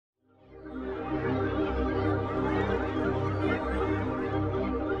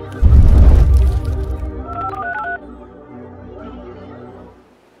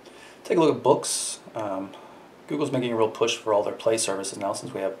Take a look at books. Google's making a real push for all their Play services now,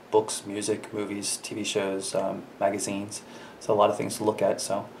 since we have books, music, movies, TV shows, magazines. So a lot of things to look at.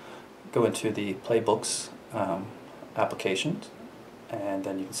 So go into the Play Books applications, and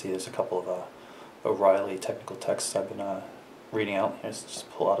then you can see there's a couple of O'Reilly technical texts I've been reading out. Here's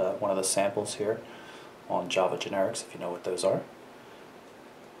just pull out one of the samples here on Java generics, if you know what those are.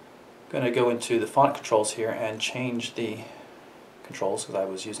 Going to go into the font controls here and change the controls because I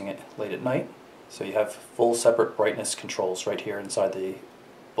was using it late at night. So you have full separate brightness controls right here inside the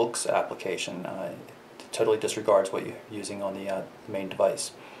Books application. It totally disregards what you're using on the main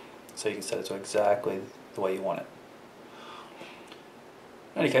device. So you can set it to exactly the way you want it.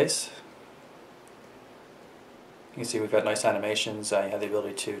 In any case, you can see we've got nice animations. You have the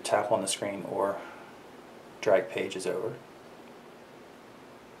ability to tap on the screen or drag pages over.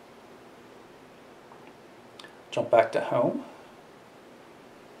 Jump back to home.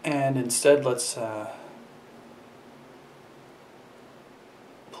 And instead, let's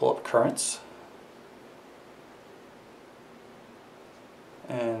pull up currents.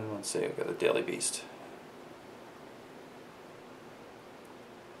 And let's see, we've got the Daily Beast.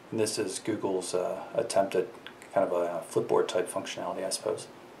 And this is Google's attempt at kind of a Flipboard type functionality, I suppose.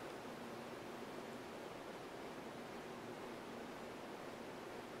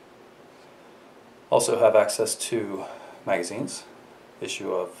 Also have access to magazines.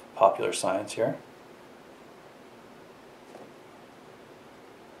 Issue of Popular Science here.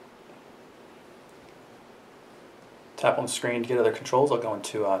 Tap on the screen to get other controls. I'll go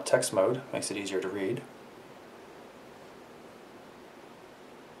into text mode, makes it easier to read.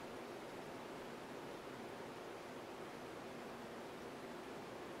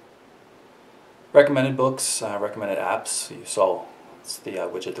 Recommended books, recommended apps. You saw it's the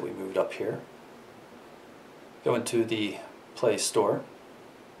widget that we moved up here. Go into the Play Store,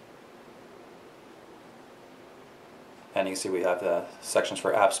 and you can see we have the sections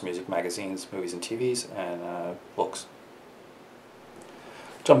for apps, music, magazines, movies and TVs, and books.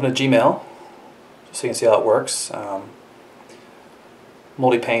 Jump into Gmail just so you can see how it works.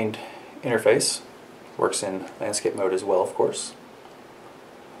 Multi-paned interface, works in landscape mode as well, of course.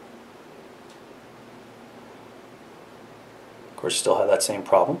 Of course, you still have that same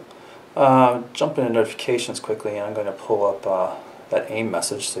problem. Jump into notifications quickly, and I'm going to pull up that AIM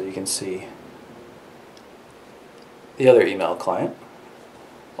message so you can see the other email client.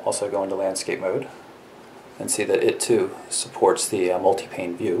 Also go into landscape mode and see that it too supports the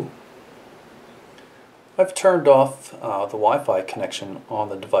multi-pane view. I've turned off the Wi-Fi connection on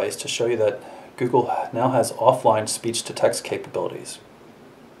the device to show you that Google now has offline speech-to-text capabilities.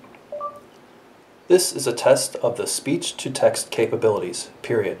 This is a test of the speech-to-text capabilities,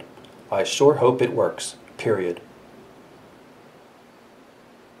 period. I sure hope it works, period.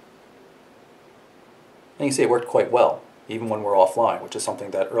 And you can see it worked quite well, even when we're offline, which is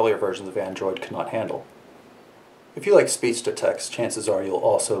something that earlier versions of Android could not handle. If you like speech-to-text, chances are you'll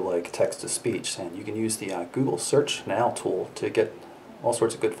also like text-to-speech, and you can use the Google Search Now tool to get all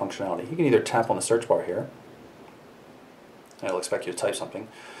sorts of good functionality. You can either tap on the search bar here, and it'll expect you to type something.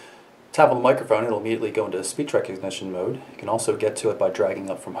 Tap on the microphone, it'll immediately go into speech recognition mode. You can also get to it by dragging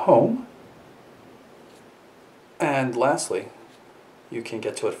up from home. And lastly, you can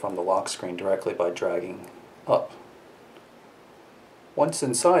get to it from the lock screen directly by dragging up. Once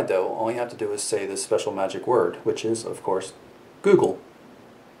inside though, all you have to do is say this special magic word, which is, of course, Google.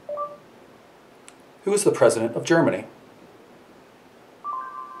 Who is the President of Germany?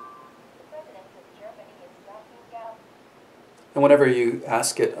 And whenever you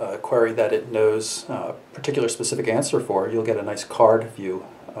ask it a query that it knows a particular specific answer for, you'll get a nice card view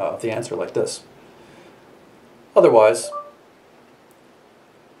of the answer like this. Otherwise,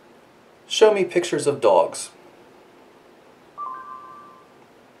 show me pictures of dogs.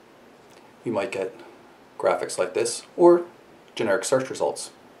 You might get graphics like this, or generic search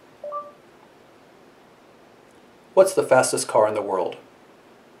results. What's the fastest car in the world?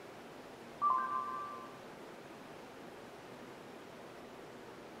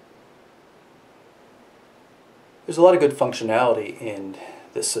 There's a lot of good functionality in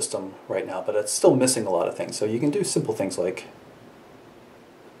this system right now, but it's still missing a lot of things. So you can do simple things like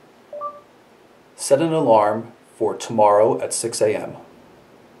set an alarm for tomorrow at 6 a.m.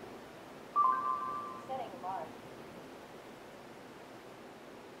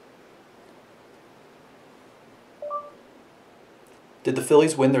 Did the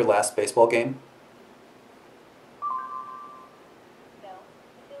Phillies win their last baseball game? No,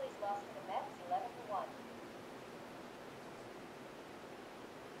 the Phillies lost to the Mets 11-1.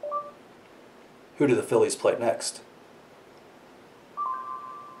 Who do the Phillies play next?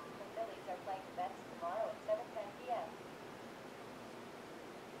 The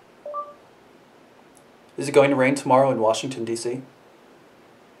Is it going to rain tomorrow in Washington, D.C.? No,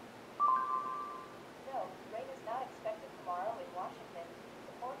 rain is not expected tomorrow in Washington.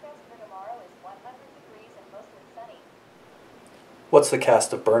 The forecast for tomorrow is 100 degrees and mostly sunny. What's the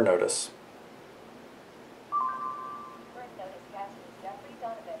cast of Burn Notice? Burn Notice cast is Jeffrey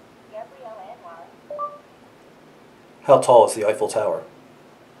Donovan, Gabrielle Anwar. How tall is the Eiffel Tower?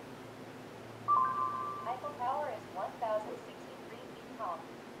 Eiffel Tower is 1,063 feet tall.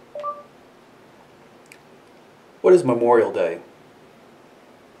 What is Memorial Day?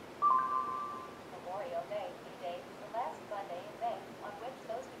 Memorial Day, D-Day, is the last Monday in May, on which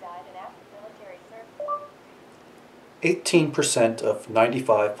those who died in active military service. 18% of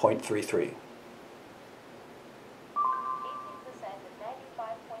 95.33. 18% of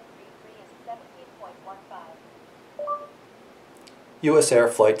 95.33 is 17.15. U.S. Air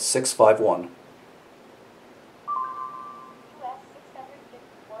Flight 651. US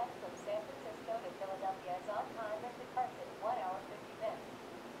 651 from San Francisco to Philadelphia is on time and departs in 1 hour 50 minutes.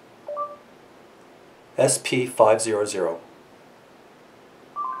 SP 500.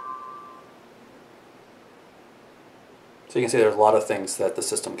 So you can see there's a lot of things that the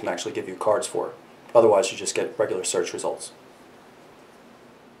system can actually give you cards for. Otherwise you just get regular search results.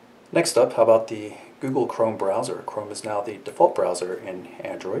 Next up, how about the Google Chrome browser? Chrome is now the default browser in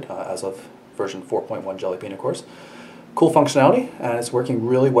Android as of version 4.1 Jelly Bean, of course. Cool functionality, and it's working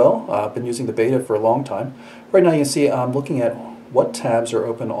really well. I've been using the beta for a long time. Right now you can see I'm looking at what tabs are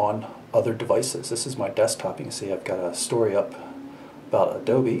open on other devices. This is my desktop. You can see I've got a story up about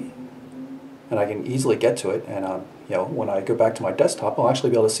Adobe, and I can easily get to it. And you know, when I go back to my desktop, I'll actually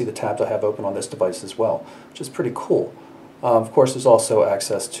be able to see the tabs I have open on this device as well, which is pretty cool. Of course, there's also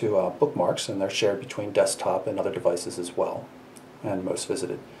access to bookmarks, and they're shared between desktop and other devices as well, and most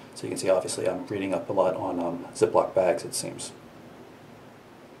visited. So you can see, obviously, I'm reading up a lot on Ziploc bags, it seems.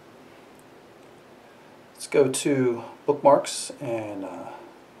 Let's go to bookmarks and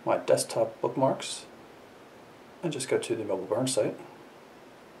my desktop bookmarks, and just go to the Mobile Burn site,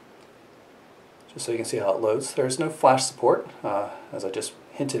 just so you can see how it loads. There's no Flash support. As I just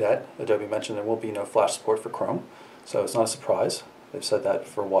hinted at, Adobe mentioned there will be no Flash support for Chrome. So it's not a surprise. They've said that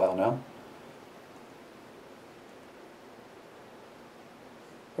for a while now.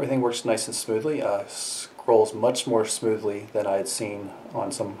 Everything works nice and smoothly. Scrolls much more smoothly than I had seen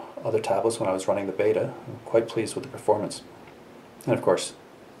on some other tablets when I was running the beta. I'm quite pleased with the performance. And of course,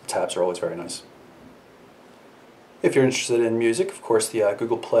 the tabs are always very nice. If you're interested in music, of course, the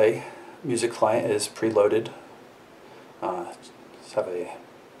Google Play music client is preloaded. Let's play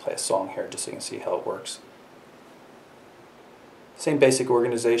a song here just so you can see how it works. Same basic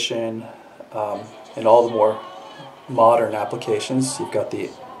organization in all the more modern applications. You've got the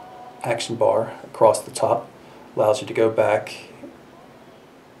action bar across the top, allows you to go back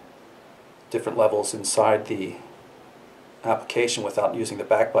different levels inside the application without using the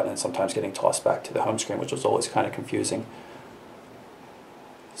back button and sometimes getting tossed back to the home screen, which was always kind of confusing.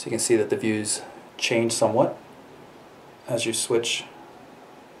 So you can see that the views change somewhat as you switch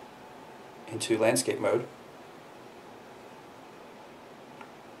into landscape mode.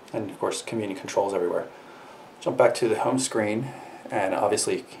 And of course, community controls everywhere. Jump back to the home screen, and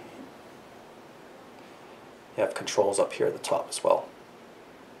obviously you have controls up here at the top as well.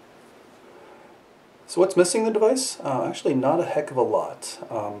 So what's missing in the device? Actually not a heck of a lot.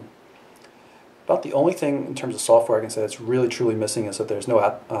 About the only thing in terms of software I can say that's really truly missing is that there's no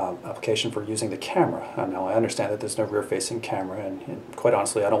application for using the camera. Now I understand that there's no rear-facing camera, and quite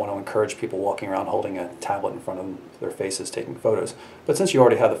honestly I don't want to encourage people walking around holding a tablet in front of their faces taking photos. But since you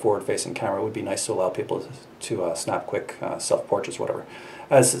already have the forward-facing camera, it would be nice to allow people to snap quick self-portraits or whatever.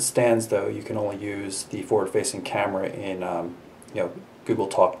 As it stands though, you can only use the forward-facing camera in you know, Google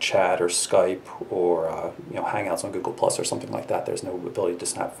Talk Chat or Skype or you know, Hangouts on Google Plus or something like that. There's no ability to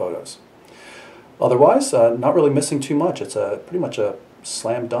snap photos. Otherwise, not really missing too much. It's pretty much a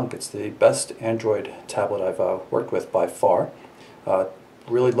slam dunk. It's the best Android tablet I've worked with by far.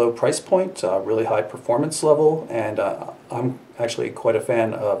 Really low price point, really high performance level, and I'm actually quite a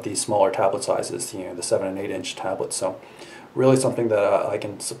fan of the smaller tablet sizes, you know, the 7 and 8 inch tablets. So really something that I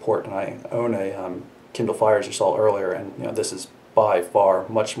can support, and I own a Kindle Fire, as you saw earlier, and you know, this is by far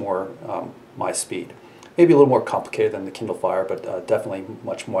much more my speed. Maybe a little more complicated than the Kindle Fire, but definitely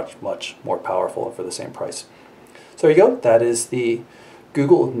much more powerful for the same price. So there you go. That is the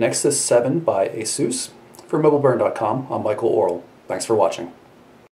Google Nexus 7 by ASUS. For MobileBurn.com, I'm Michael Orrell. Thanks for watching.